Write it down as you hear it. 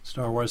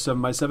Star Wars 7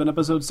 by 7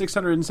 episode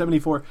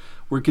 674.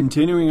 We're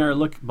continuing our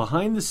look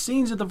behind the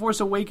scenes at The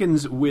Force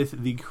Awakens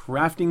with the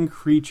Crafting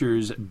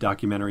Creatures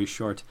documentary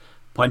short.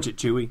 Punch it,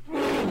 Chewie.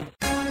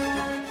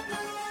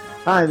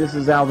 Hi, this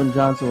is Alvin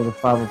Johnson with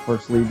the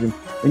 501st Legion,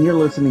 and you're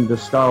listening to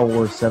Star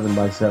Wars 7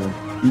 by 7,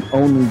 the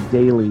only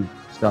daily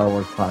Star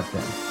Wars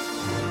podcast.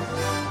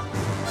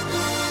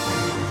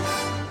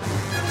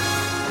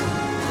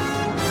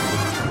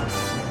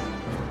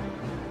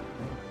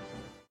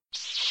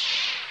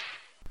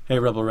 Hey,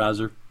 Rebel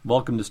Rouser.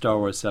 Welcome to Star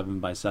Wars 7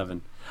 by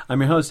 7.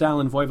 I'm your host,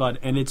 Alan Voivod,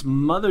 and it's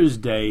Mother's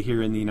Day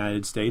here in the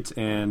United States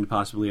and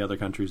possibly other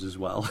countries as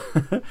well.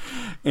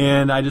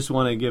 And I just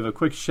want to give a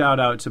quick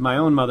shout-out to my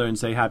own mother and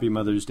say Happy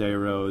Mother's Day,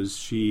 Rose.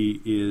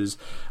 She is,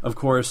 of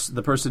course,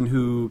 the person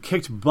who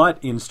kicked butt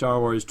in Star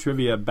Wars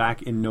trivia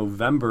back in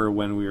November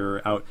when we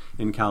were out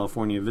in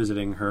California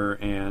visiting her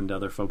and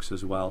other folks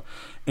as well.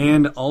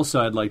 And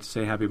also, I'd like to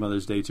say Happy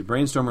Mother's Day to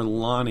Brainstormer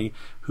Lonnie,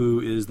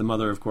 who is the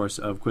mother, of course,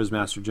 of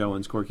Quizmaster Joe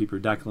and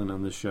Scorekeeper Declan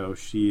on this show.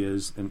 She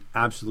is an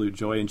absolute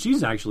joy, and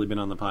she's actually been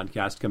on the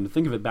podcast, come to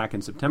think of it, back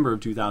in September of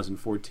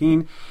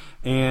 2014,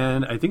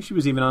 and I think she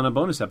was even on a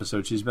bonus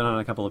episode. She's been on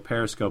a couple of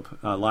Periscope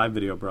live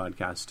video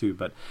broadcasts, too.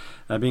 But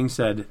that being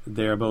said,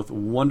 they are both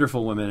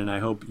wonderful women, and I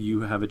hope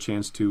you have a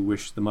chance to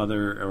wish the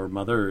mother or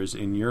mothers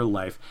in your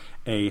life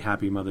a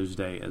happy Mother's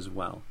Day as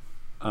well.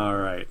 All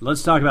right,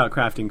 let's talk about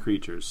Crafting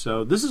Creatures.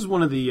 So this is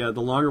one of the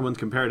longer ones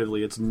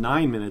comparatively. It's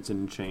 9 minutes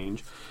and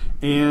change.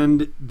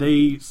 And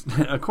they,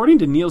 according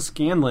to Neil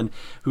Scanlon,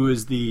 who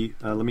is the,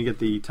 let me get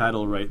the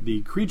title right,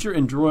 the Creature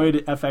and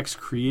Droid FX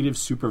Creative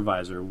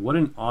Supervisor. What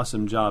an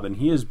awesome job. And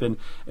he has been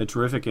a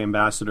terrific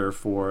ambassador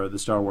for the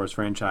Star Wars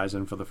franchise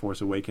and for The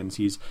Force Awakens.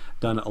 He's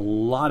done a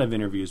lot of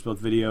interviews, both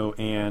video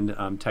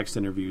and text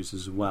interviews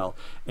as well.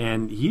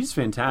 And he's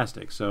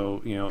fantastic.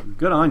 So,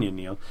 good on you,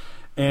 Neil.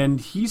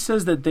 And he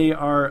says that they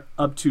are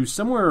up to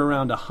somewhere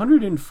around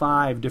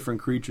 105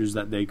 different creatures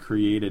that they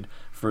created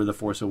for The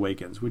Force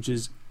Awakens, which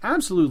is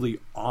absolutely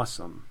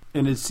awesome.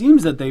 And it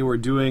seems that they were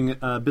doing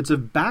bits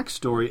of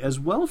backstory as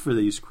well for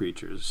these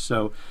creatures.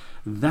 So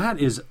that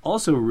is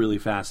also really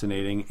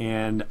fascinating,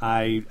 and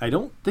I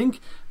don't think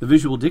the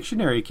Visual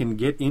Dictionary can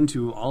get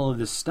into all of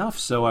this stuff,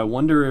 so I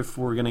wonder if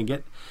we're going to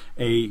get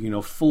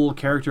a full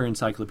character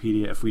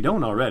encyclopedia if we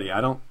don't already.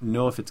 I don't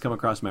know if it's come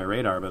across my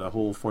radar, but a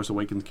whole Force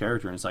Awakens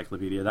character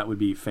encyclopedia, that would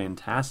be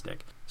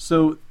fantastic.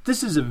 So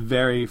this is a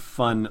very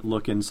fun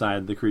look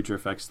inside the creature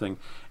effects thing,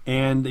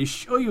 and they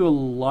show you a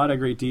lot of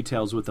great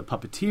details with the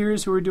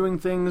puppeteers who are doing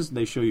things.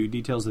 They show you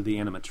details of the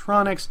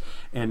animatronics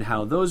and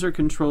how those are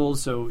controlled.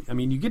 So,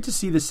 you get to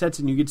see the sets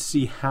and you get to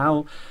see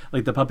how,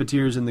 the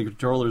puppeteers and the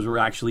controllers were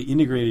actually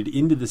integrated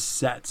into the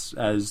sets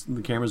as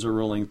the cameras are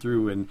rolling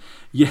through. And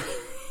yeah,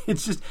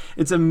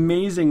 it's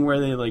amazing where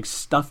they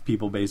stuff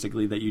people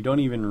basically that you don't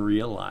even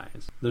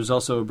realize. There's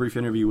also a brief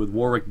interview with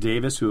Warwick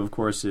Davis, who of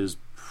course is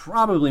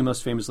probably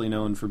most famously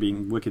known for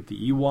being Wicket the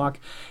Ewok,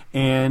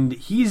 and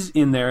he's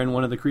in there in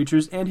one of the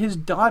creatures, and his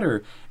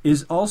daughter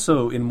is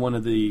also in one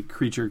of the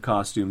creature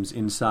costumes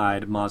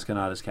inside Maz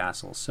Kanata's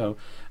castle. So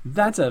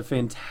that's a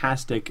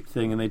fantastic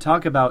thing, and they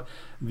talk about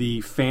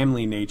the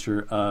family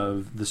nature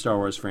of the Star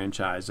Wars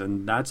franchise,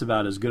 and that's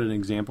about as good an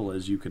example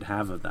as you could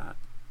have of that.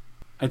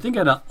 I think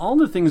out of all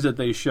the things that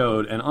they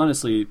showed, and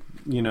honestly,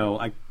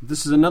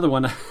 this is another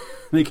one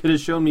they could have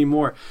shown me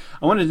more.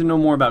 I wanted to know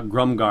more about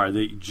Grumgar,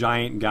 the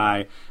giant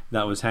guy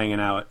that was hanging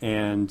out.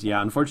 And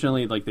yeah,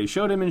 unfortunately, they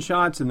showed him in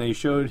shots and they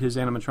showed his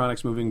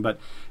animatronics moving, but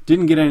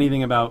didn't get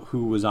anything about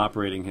who was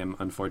operating him,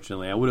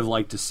 unfortunately. I would have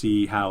liked to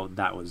see how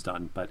that was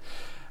done. But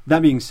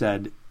that being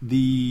said,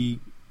 the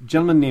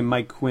gentleman named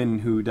Mike Quinn,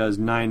 who does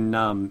Nien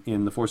Nunb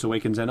in The Force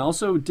Awakens and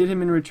also did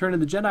him in Return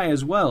of the Jedi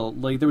as well.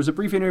 There was a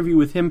brief interview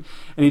with him,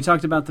 and he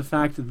talked about the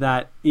fact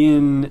that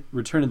in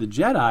Return of the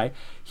Jedi,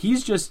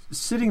 he's just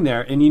sitting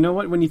there, and you know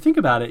what? When you think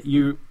about it,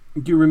 you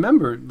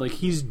remember,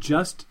 he's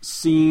just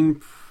seen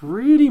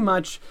pretty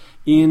much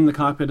in the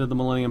cockpit of the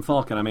Millennium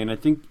Falcon. I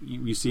think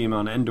you see him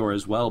on Endor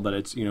as well, but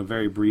it's,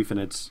 very brief, and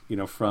it's,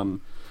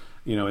 from,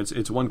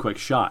 it's one quick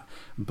shot.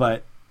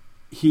 But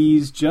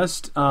he's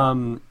just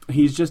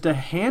a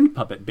hand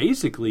puppet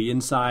basically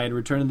inside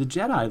Return of the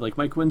Jedi.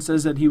 Mike Quinn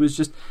says that he was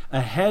just a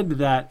head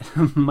that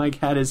Mike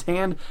had his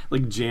hand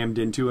jammed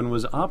into and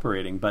was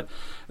operating, but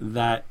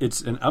that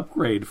it's an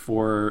upgrade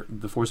for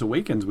The Force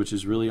Awakens, which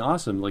is really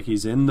awesome.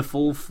 He's in the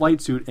full flight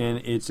suit and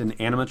it's an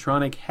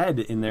animatronic head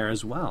in there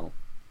as well.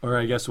 Or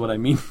I guess what I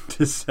mean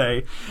to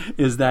say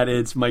is that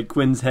it's Mike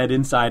Quinn's head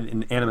inside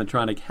an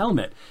animatronic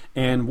helmet.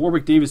 And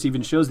Warwick Davis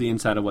even shows the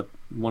inside of what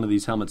one of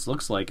these helmets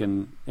looks like.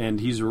 And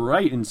he's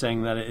right in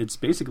saying that it's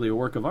basically a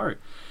work of art.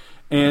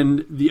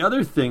 And the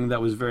other thing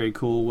that was very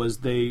cool was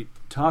they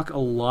talk a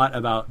lot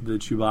about the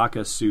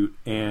Chewbacca suit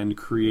and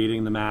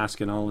creating the mask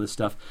and all this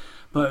stuff.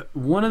 But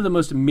one of the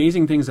most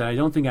amazing things that I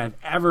don't think I've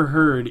ever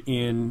heard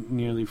in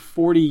nearly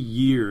 40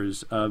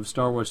 years of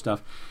Star Wars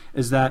stuff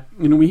is that,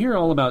 we hear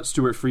all about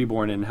Stuart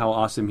Freeborn and how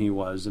awesome he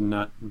was, and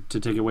not to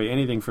take away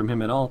anything from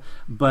him at all,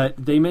 but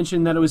they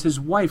mentioned that it was his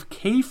wife,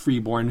 Kay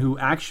Freeborn, who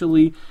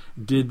actually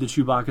did the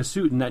Chewbacca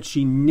suit, and that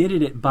she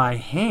knitted it by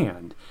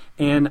hand.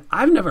 And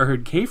I've never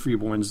heard Kay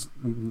Freeborn's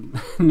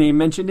name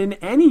mentioned in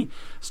any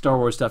Star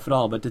Wars stuff at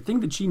all, but to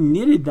think that she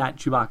knitted that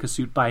Chewbacca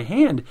suit by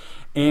hand,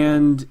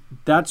 and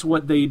that's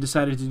what they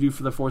decided to do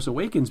for The Force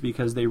Awakens,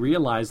 because they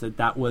realized that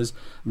that was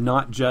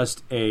not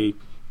just a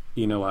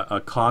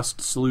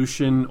cost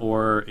solution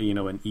or,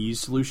 an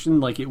ease solution.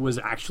 Like, it was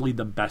actually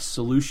the best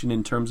solution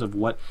in terms of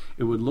what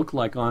it would look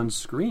like on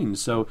screen.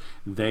 So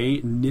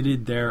they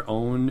knitted their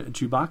own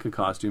Chewbacca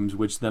costumes,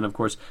 which then, of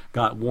course,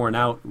 got worn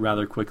out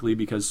rather quickly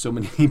because so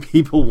many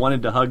people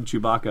wanted to hug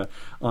Chewbacca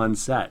on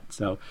set.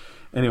 So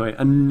anyway,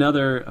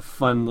 another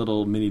fun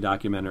little mini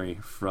documentary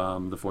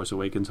from the Force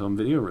Awakens home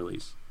video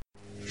release.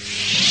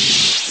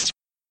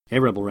 Hey,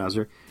 Rebel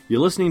Rouser.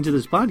 You're listening to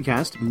this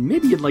podcast,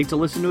 maybe you'd like to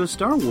listen to a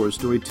Star Wars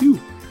story too.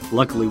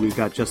 Luckily, we've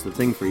got just the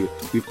thing for you.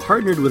 We've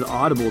partnered with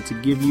Audible to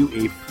give you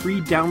a free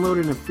download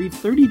and a free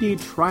 30-day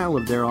trial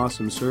of their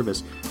awesome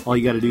service. All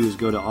you got to do is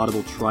go to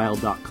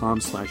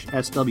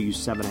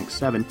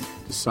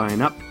audibletrial.com/SW7X7 to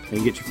sign up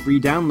and get your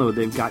free download.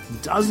 They've got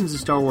dozens of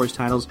Star Wars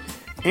titles,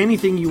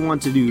 anything you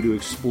want to do to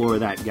explore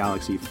that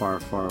galaxy far,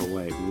 far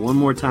away. One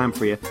more time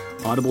for you,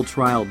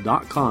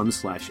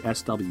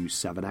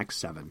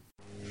 audibletrial.com/SW7X7.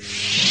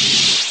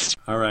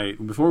 All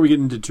right, before we get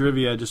into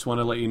trivia, I just want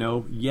to let you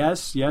know,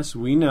 yes,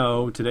 we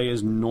know today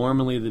is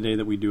normally the day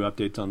that we do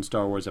updates on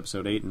Star Wars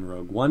Episode 8 and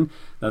Rogue One.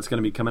 That's going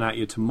to be coming at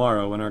you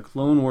tomorrow, and our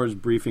Clone Wars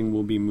briefing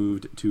will be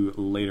moved to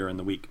later in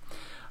the week.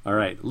 All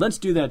right, let's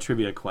do that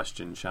trivia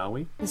question, shall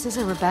we? This is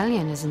a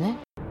rebellion, isn't it?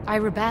 I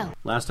rebel.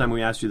 Last time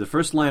we asked you the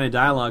first line of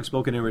dialogue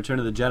spoken in Return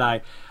of the Jedi.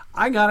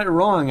 I got it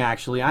wrong,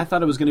 actually. I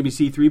thought it was going to be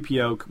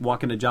C-3PO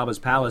walking to Jabba's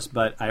palace,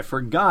 but I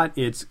forgot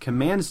it's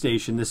Command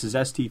Station. This is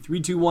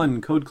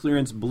ST-321, Code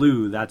Clearance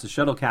Blue. That's a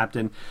shuttle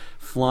captain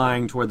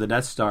flying toward the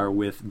Death Star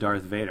with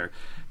Darth Vader.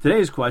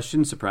 Today's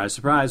question, surprise,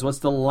 surprise, what's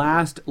the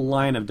last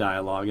line of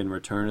dialogue in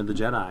Return of the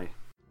Jedi?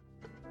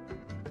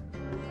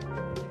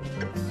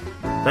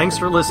 Thanks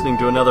for listening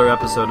to another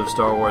episode of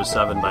Star Wars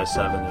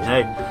 7x7. And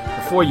hey,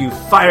 before you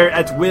fire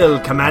at will,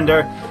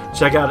 Commander,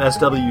 check out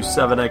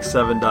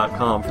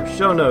SW7X7.com for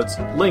show notes,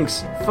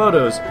 links,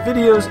 photos,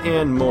 videos,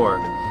 and more.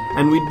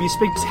 And we'd be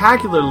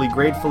spectacularly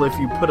grateful if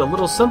you put a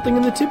little something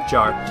in the tip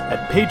jar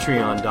at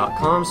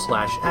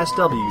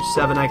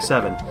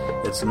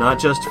patreon.com/SW7X7. It's not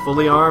just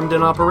fully armed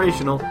and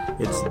operational,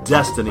 it's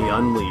Destiny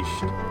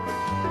Unleashed.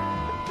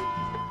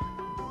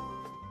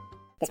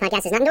 This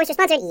podcast is not endorsed or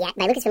sponsored yet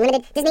by Lucasfilm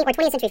Limited, Disney, or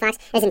 20th Century Fox.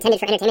 It is intended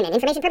for entertainment and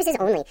information purposes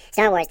only.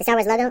 Star Wars, the Star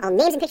Wars logo, all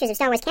names and pictures of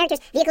Star Wars characters,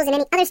 vehicles, and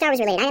any other Star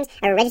Wars-related items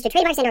are registered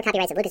trademarks and/or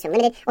copyrights of Lucasfilm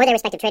Limited or their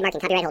respective trademark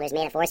and copyright holders.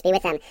 May the Force be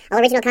with them. All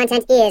original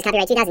content is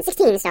copyright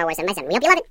 2016 Star Wars 7x7. We hope you love it.